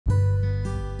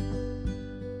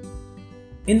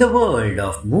in the world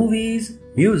of movies,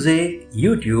 music,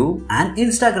 YouTube and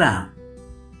Instagram,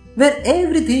 where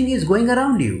everything is going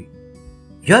around you.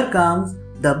 Here comes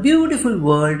the beautiful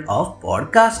world of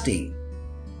podcasting.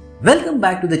 Welcome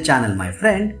back to the channel, my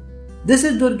friend. This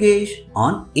is Durgesh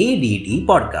on ADT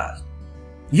Podcast.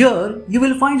 Here you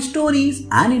will find stories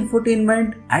and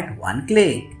infotainment at one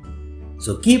click.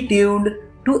 So keep tuned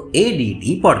to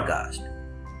ADT Podcast.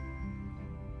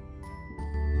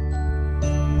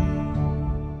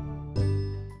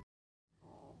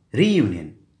 Reunion.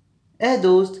 ए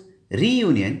दोस्त,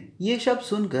 reunion ये शब्द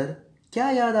सुनकर क्या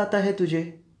याद आता है तुझे?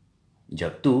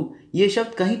 जब तू ये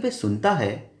शब्द कहीं पे सुनता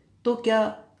है तो क्या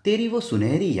तेरी वो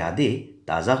सुनहरी यादें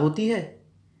ताज़ा होती है?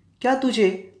 क्या तुझे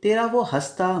तेरा वो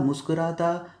हंसता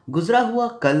मुस्कुराता गुजरा हुआ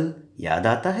कल याद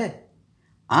आता है?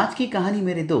 आज की कहानी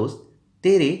मेरे दोस्त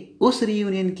तेरे उस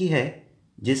रीयूनियन की है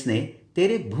जिसने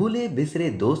तेरे भूले बिसरे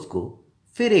दोस्त को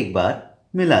फिर एक बार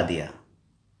मिला दिया।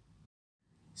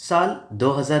 साल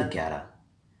 2011,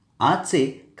 आज से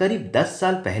करीब 10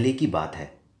 साल पहले की बात है।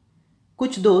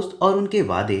 कुछ दोस्त और उनके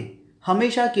वादे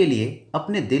हमेशा के लिए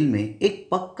अपने दिल में एक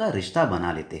पक्का रिश्ता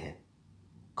बना लेते हैं।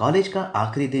 कॉलेज का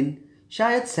आखिरी दिन,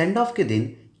 शायद सेंड ऑफ के दिन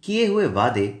किए हुए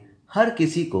वादे हर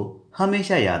किसी को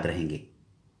हमेशा याद रहेंगे।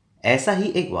 ऐसा ही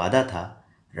एक वादा था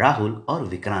राहुल और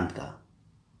विक्रांत का।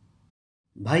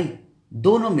 भाई,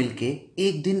 दोनों मिलके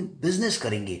एक दिन बिजनेस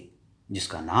करेंगे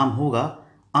जिसका नाम होगा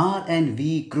R&V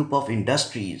ग्रुप ऑफ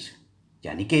इंडस्ट्रीज,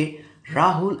 यानी कि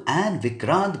Rahul and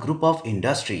Vikrant group of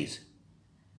industries.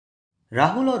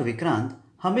 Rahul और विक्रांत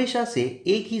हमेशा से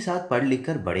एक ही साथ पढ़ लिख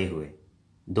कर बड़े हुए।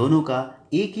 दोनों का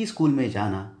एक ही स्कूल में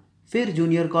जाना, फिर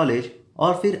जूनियर कॉलेज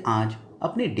और फिर आज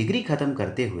अपनी डिग्री खत्म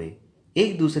करते हुए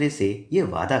एक दूसरे से ये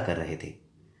वादा कर रहे थे।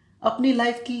 अपनी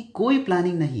लाइफ की कोई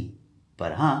प्लानिंग नहीं,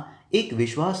 पर हाँ एक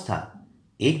विश्वास था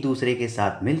एक दूसरे के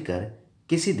साथ मिलकर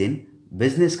किसी दिन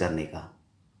बिजनेस करने का।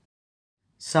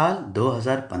 साल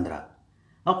 2015,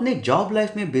 अपने जॉब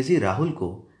लाइफ में बिजी राहुल को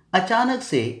अचानक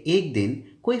से एक दिन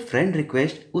कोई फ्रेंड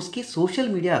रिक्वेस्ट उसके सोशल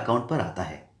मीडिया अकाउंट पर आता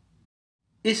है।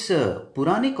 इस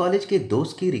पुराने कॉलेज के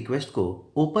दोस्त की रिक्वेस्ट को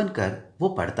ओपन कर वो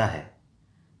पढ़ता है।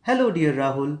 Hello dear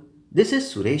Rahul, this is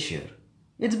Suresh here.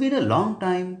 It's been a long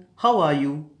time, how are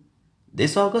you?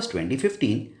 This August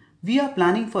 2015 we are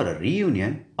planning for a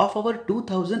reunion of our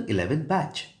 2011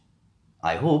 batch.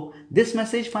 I hope this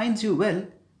message finds you well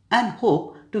and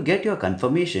hope to get your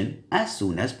confirmation as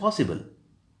soon as possible.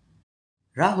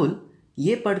 Rahul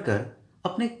ये पढ़कर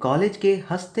अपने college के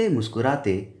हंसते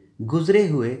मुस्कुराते गुजरे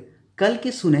हुए कल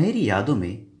की सुनहरी यादों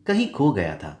में कहीं खो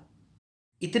गया था।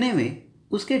 इतने में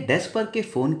उसके डेस्क पर के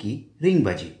फोन की रिंग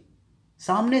बजी।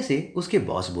 सामने से उसके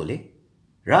बॉस बोले,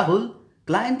 Rahul,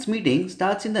 clients meeting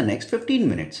starts in the next 15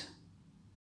 minutes.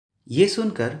 ये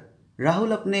सुनकर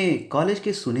राहुल अपने कॉलेज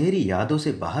के सुनहरी यादों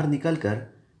से बाहर निकलकर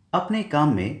अपने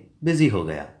काम में बिजी हो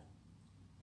गया।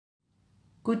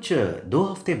 कुछ 2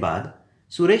 हफ्ते बाद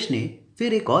सुरेश ने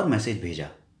फिर एक और मैसेज भेजा,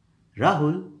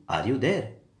 Rahul, are you there?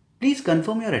 Please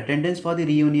confirm your attendance for the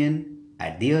reunion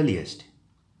at the earliest.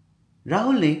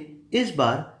 Rahul ने इस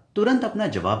बार तुरंत अपना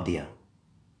जवाब दिया,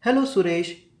 hello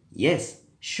Suresh, yes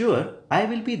sure, I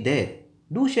will be there,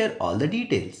 do share all the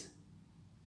details.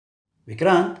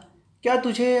 Vikrant, क्या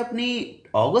तुझे अपनी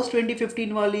अगस्त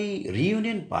 2015 वाली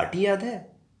रीयूनियन पार्टी याद है?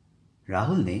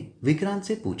 राहुल ने विक्रांत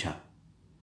से पूछा।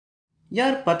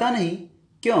 यार पता नहीं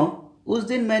क्यों उस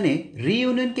दिन मैंने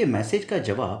रीयूनियन के मैसेज का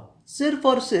जवाब सिर्फ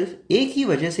और सिर्फ एक ही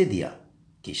वजह से दिया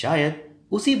कि शायद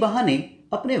उसी बहाने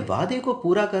अपने वादे को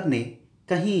पूरा करने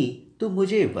कहीं तो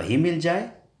मुझे वही मिल जाए।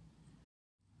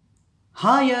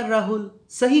 हाँ यार राहुल,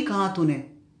 सही कहा तूने,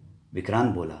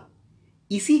 विक्रांत बोला।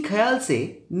 इसी ख्याल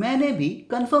से मैंने भी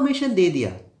कंफर्मेशन दे दिया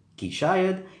कि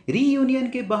शायद रीयूनियन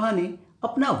के बहाने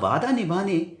अपना वादा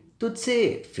निभाने तुझसे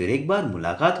फिर एक बार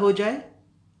मुलाकात हो जाए।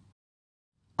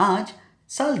 आज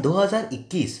साल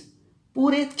 2021,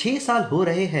 पूरे 6 साल हो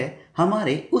रहे हैं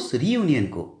हमारे उस रीयूनियन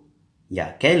को, या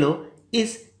कह लो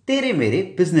इस तेरे मेरे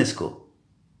बिजनेस को।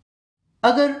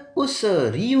 अगर उस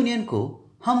रीयूनियन को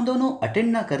हम दोनों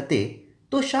अटेंड ना करते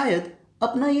तो शायद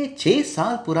अपना ये 6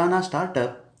 साल पुराना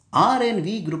startup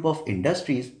R&V group of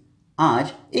industries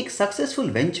आज एक सक्सेसफुल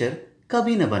वेंचर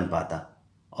कभी न बन पाता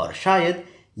और शायद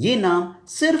ये नाम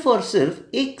सिर्फ और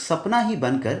सिर्फ एक सपना ही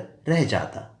बनकर रह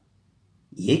जाता।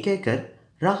 ये कहकर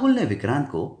राहुल ने विक्रांत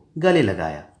को गले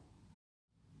लगाया।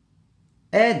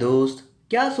 ए दोस्त,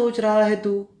 क्या सोच रहा है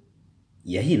तू?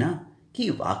 यही ना कि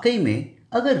वाकई में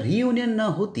अगर रीयूनियन ना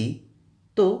होती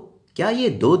तो क्या ये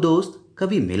 2 दोस्त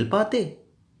कभी मिल पाते?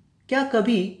 क्या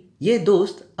कभी ये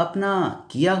दोस्त अपना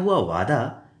किया हुआ वादा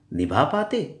निभा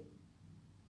पाते?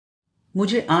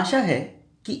 मुझे आशा है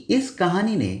कि इस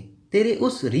कहानी ने तेरे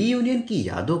उस रीयूनियन की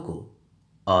यादों को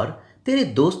और तेरे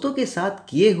दोस्तों के साथ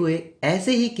किए हुए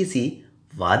ऐसे ही किसी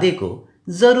वादे को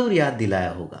जरूर याद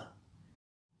दिलाया होगा।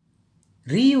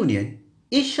 रीयूनियन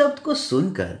इस शब्द को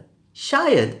सुनकर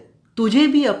शायद तुझे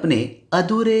भी अपने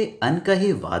अधूरे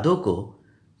अनकहे वादों को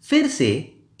फिर से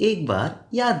एक बार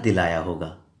याद दिलाया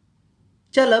होगा।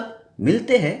 चल अब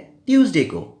मिलते हैं ट्यूसडे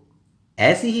को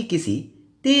ऐसी ही किसी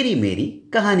तेरी मेरी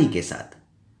कहानी के साथ।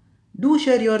 Do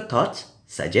share your thoughts,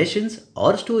 suggestions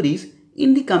or stories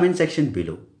in the comment section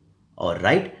below or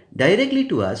write directly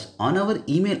to us on our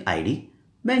email ID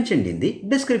mentioned in the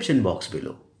description box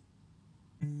below.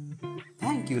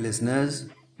 Thank you, listeners.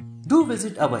 Do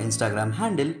visit our Instagram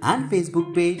handle and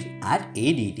Facebook page at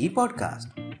ADT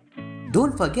Podcast.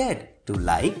 Don't forget to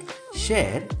like,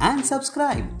 share and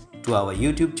subscribe to our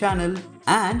YouTube channel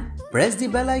and press the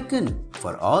bell icon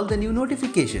for all the new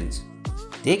notifications.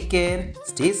 Take care,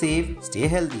 stay safe, stay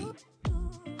healthy.